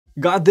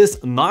Got this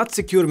not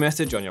secure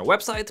message on your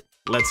website?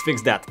 Let's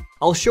fix that.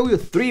 I'll show you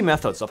 3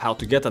 methods of how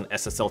to get an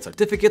SSL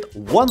certificate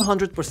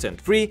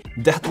 100% free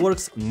that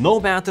works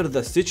no matter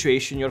the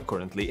situation you're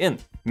currently in.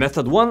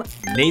 Method 1: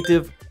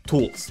 native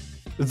tools.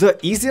 The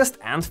easiest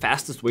and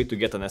fastest way to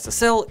get an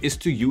SSL is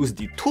to use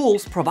the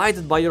tools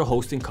provided by your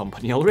hosting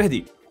company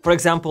already. For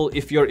example,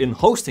 if you're in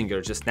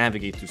Hostinger, just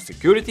navigate to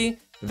Security,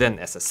 then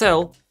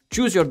SSL,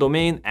 choose your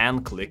domain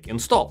and click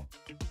Install.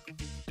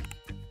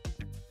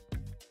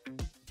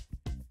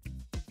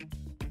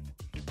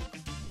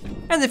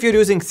 And if you're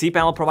using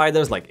cPanel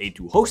providers like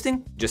A2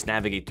 Hosting, just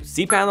navigate to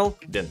cPanel,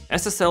 then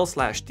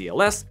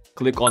SSL/TLS,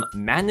 click on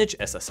Manage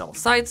SSL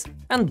Sites,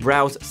 and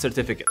browse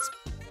certificates.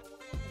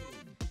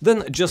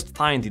 Then just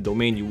find the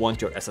domain you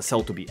want your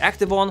SSL to be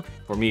active on.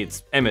 For me,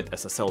 it's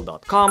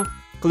Emit.SSL.com.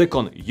 Click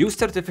on Use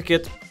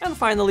Certificate, and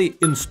finally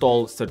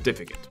Install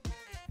Certificate.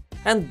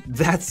 And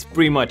that's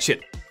pretty much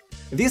it.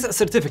 These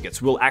certificates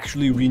will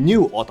actually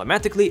renew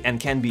automatically and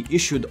can be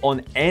issued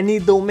on any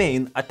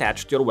domain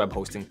attached to your web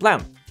hosting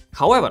plan.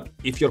 However,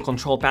 if your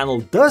control panel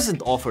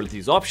doesn't offer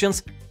these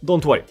options,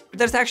 don't worry.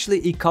 There's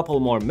actually a couple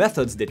more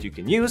methods that you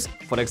can use.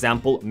 For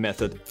example,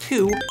 method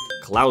 2,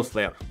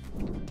 Cloudflare.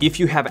 If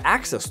you have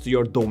access to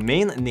your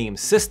domain name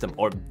system,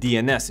 or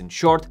DNS in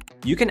short,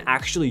 you can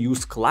actually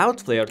use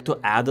Cloudflare to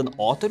add an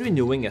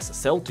auto-renewing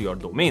SSL to your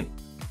domain.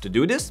 To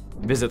do this,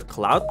 visit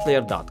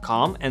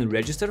cloudflare.com and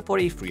register for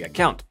a free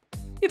account.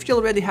 If you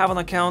already have an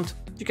account,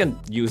 you can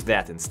use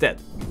that instead.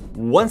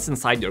 Once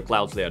inside your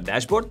Cloudflare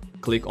dashboard,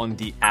 click on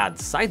the Add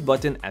Site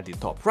button at the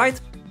top right,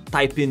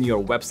 type in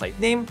your website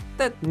name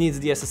that needs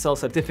the SSL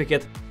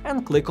certificate,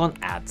 and click on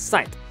Add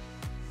Site.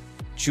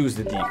 Choose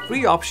the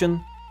free option,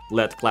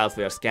 let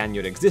Cloudflare scan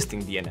your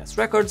existing DNS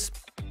records,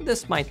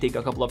 this might take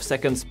a couple of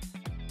seconds,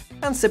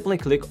 and simply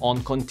click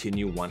on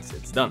Continue once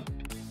it's done.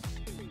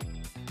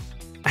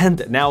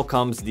 And now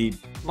comes the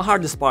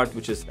hardest part,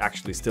 which is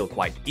actually still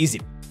quite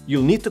easy.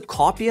 You'll need to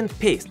copy and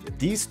paste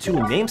these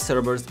 2 name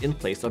servers in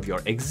place of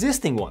your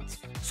existing ones.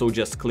 So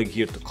just click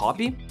here to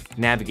copy,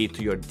 navigate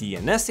to your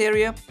DNS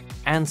area,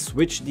 and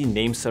switch the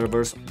name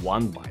servers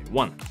one by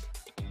one.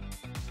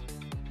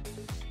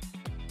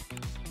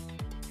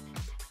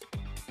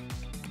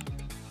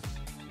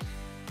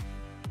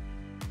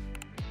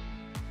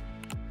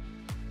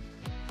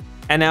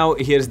 And now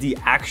here's the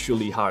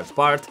actually hard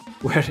part,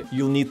 where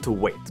you'll need to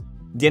wait.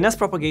 DNS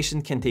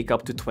propagation can take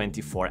up to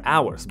 24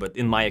 hours, but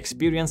in my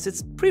experience,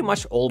 it's pretty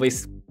much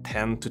always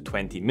 10 to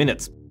 20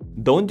 minutes.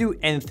 Don't do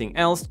anything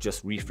else,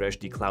 just refresh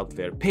the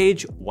Cloudflare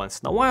page once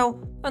in a while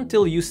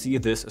until you see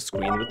this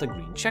screen with a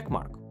green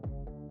checkmark.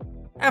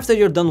 After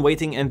you're done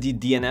waiting and the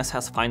DNS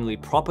has finally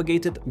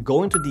propagated,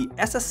 go into the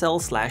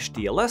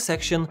SSL/TLS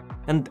section,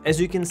 and as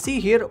you can see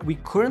here, we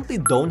currently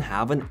don't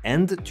have an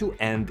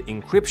end-to-end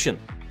encryption.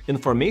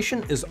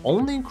 Information is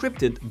only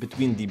encrypted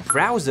between the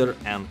browser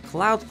and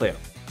Cloudflare.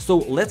 So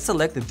let's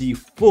select the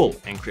full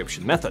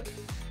encryption method.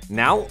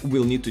 Now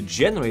we'll need to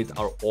generate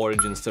our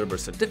origin server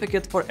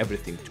certificate for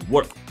everything to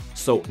work.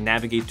 So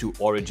navigate to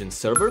origin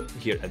server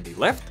here at the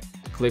left,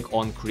 click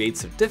on create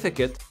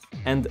certificate,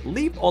 and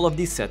leave all of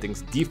these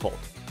settings default.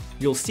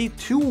 You'll see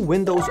 2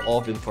 windows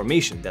of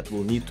information that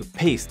we'll need to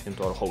paste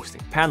into our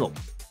hosting panel.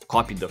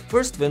 Copy the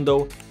first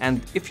window,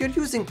 and if you're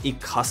using a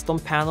custom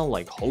panel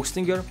like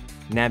Hostinger,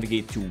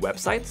 navigate to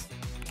Websites,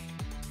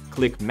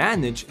 click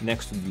Manage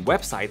next to the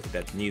website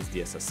that needs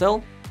the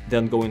SSL,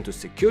 then go into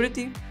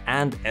Security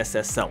and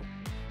SSL.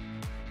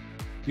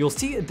 You'll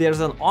see there's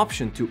an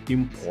option to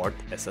import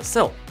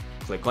SSL.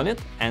 Click on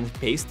it and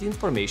paste the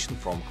information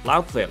from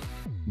Cloudflare.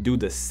 Do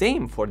the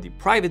same for the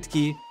private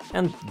key,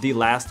 and the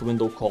last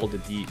window called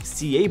the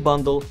CA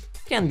bundle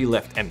can be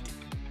left empty.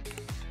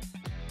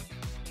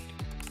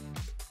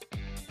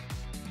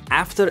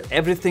 After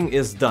everything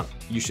is done,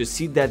 you should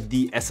see that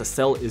the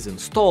SSL is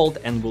installed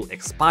and will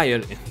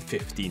expire in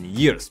 15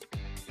 years.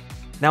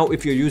 Now,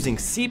 if you're using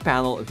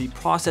cPanel, the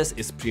process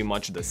is pretty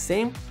much the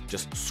same.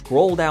 Just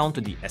scroll down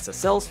to the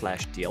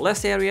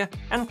SSL/TLS area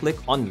and click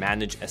on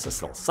Manage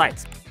SSL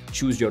Sites.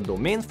 Choose your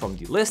domain from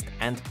the list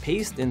and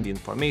paste in the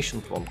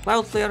information from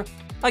Cloudflare.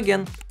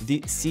 Again,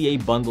 the CA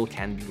bundle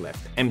can be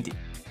left empty.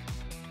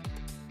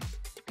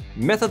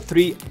 Method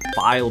 3,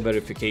 file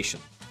verification.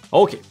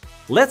 Okay,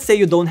 let's say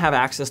you don't have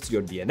access to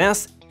your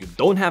DNS, you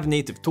don't have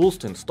native tools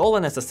to install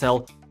an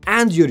SSL,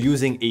 and you're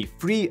using a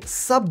free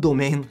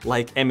subdomain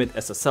like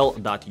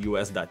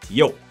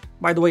Emit.SSL.us.to.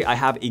 By the way, I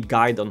have a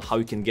guide on how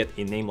you can get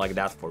a name like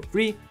that for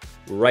free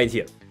right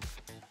here.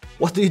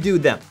 What do you do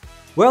then?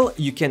 Well,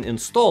 you can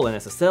install an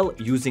SSL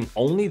using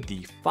only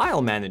the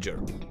file manager.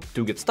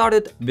 To get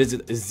started,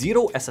 visit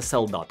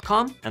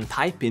 0ssl.com and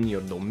type in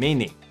your domain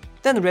name,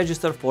 then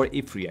register for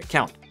a free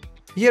account.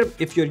 Here,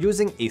 if you're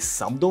using a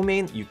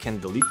subdomain, you can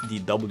delete the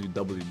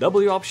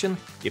www option.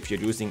 If you're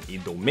using a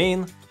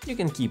domain, you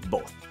can keep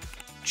both.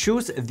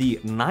 Choose the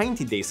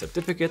 90-day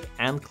certificate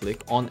and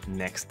click on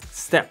Next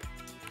Step.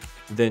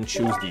 Then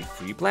choose the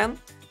free plan.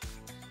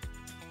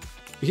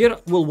 Here,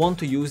 we'll want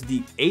to use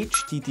the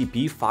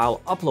HTTP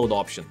file upload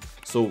option.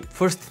 So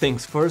first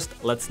things first,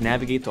 let's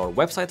navigate to our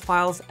website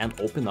files and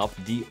open up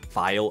the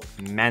file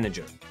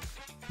manager.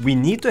 We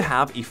need to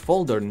have a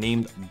folder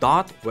named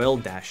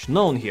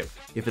 .well-known here.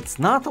 If it's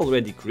not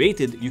already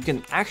created, you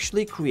can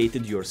actually create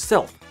it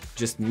yourself.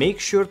 Just make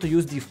sure to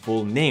use the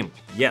full name,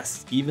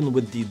 yes, even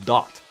with the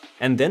dot,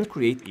 and then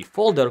create a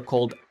folder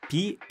called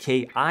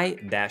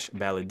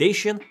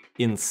pki-validation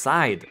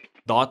inside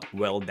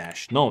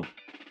 .well-known.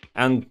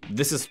 And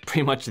this is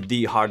pretty much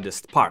the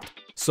hardest part.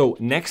 So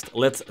next,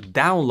 let's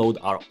download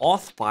our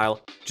auth file.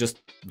 Just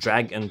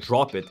drag and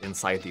drop it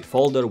inside the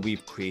folder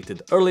we've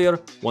created earlier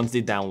once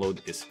the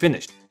download is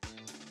finished.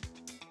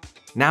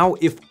 Now,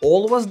 if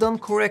all was done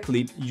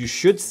correctly, you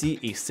should see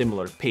a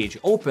similar page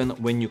open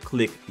when you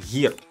click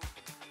here.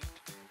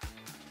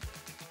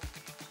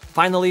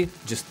 Finally,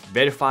 just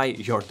verify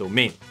your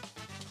domain.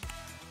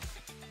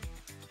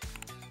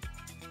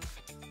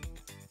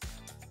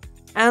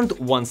 And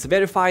once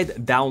verified,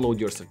 download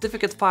your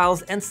certificate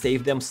files and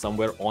save them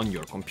somewhere on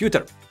your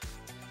computer.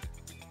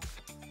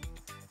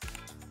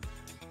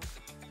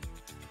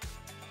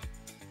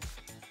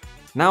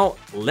 Now,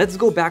 let's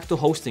go back to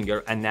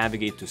Hostinger and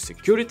navigate to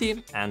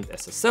Security and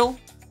SSL.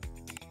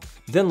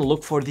 Then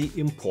look for the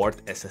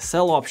Import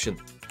SSL option.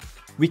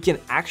 We can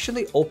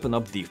actually open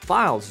up the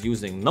files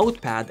using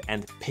Notepad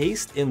and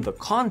paste in the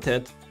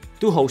content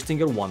to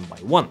Hostinger one by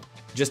one.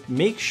 Just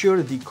make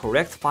sure the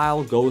correct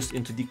file goes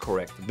into the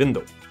correct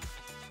window.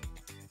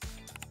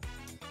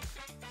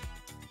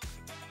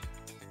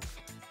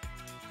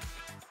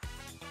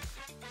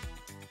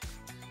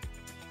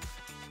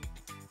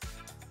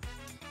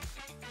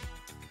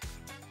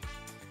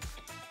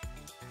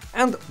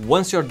 And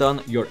once you're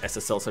done, your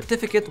SSL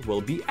certificate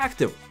will be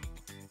active.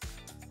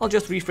 I'll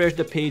just refresh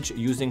the page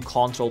using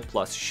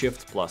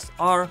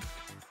Ctrl+Shift+R.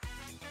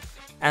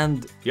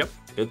 And yep,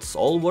 it's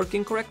all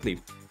working correctly.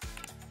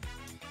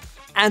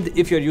 And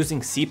if you're using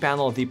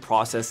cPanel, the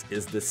process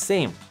is the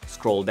same.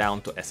 Scroll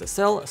down to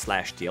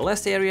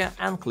SSL/TLS area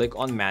and click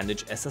on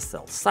Manage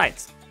SSL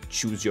Sites.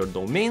 Choose your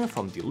domain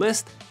from the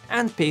list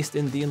and paste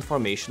in the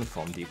information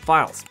from the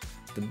files.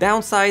 The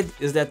downside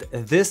is that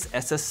this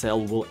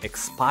SSL will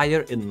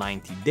expire in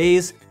 90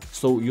 days,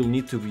 so you'll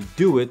need to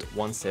redo it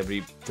once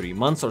every 3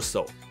 months or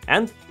so.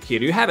 And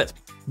here you have it.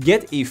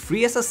 Get a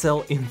free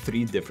SSL in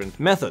 3 different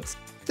methods.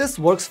 This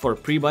works for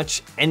pretty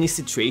much any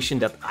situation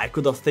that I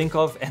could have think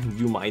of and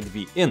you might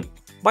be in.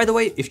 By the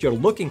way, if you're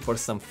looking for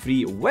some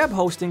free web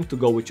hosting to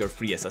go with your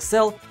free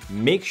SSL,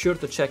 make sure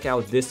to check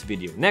out this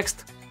video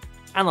next,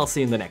 and I'll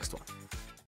see you in the next one.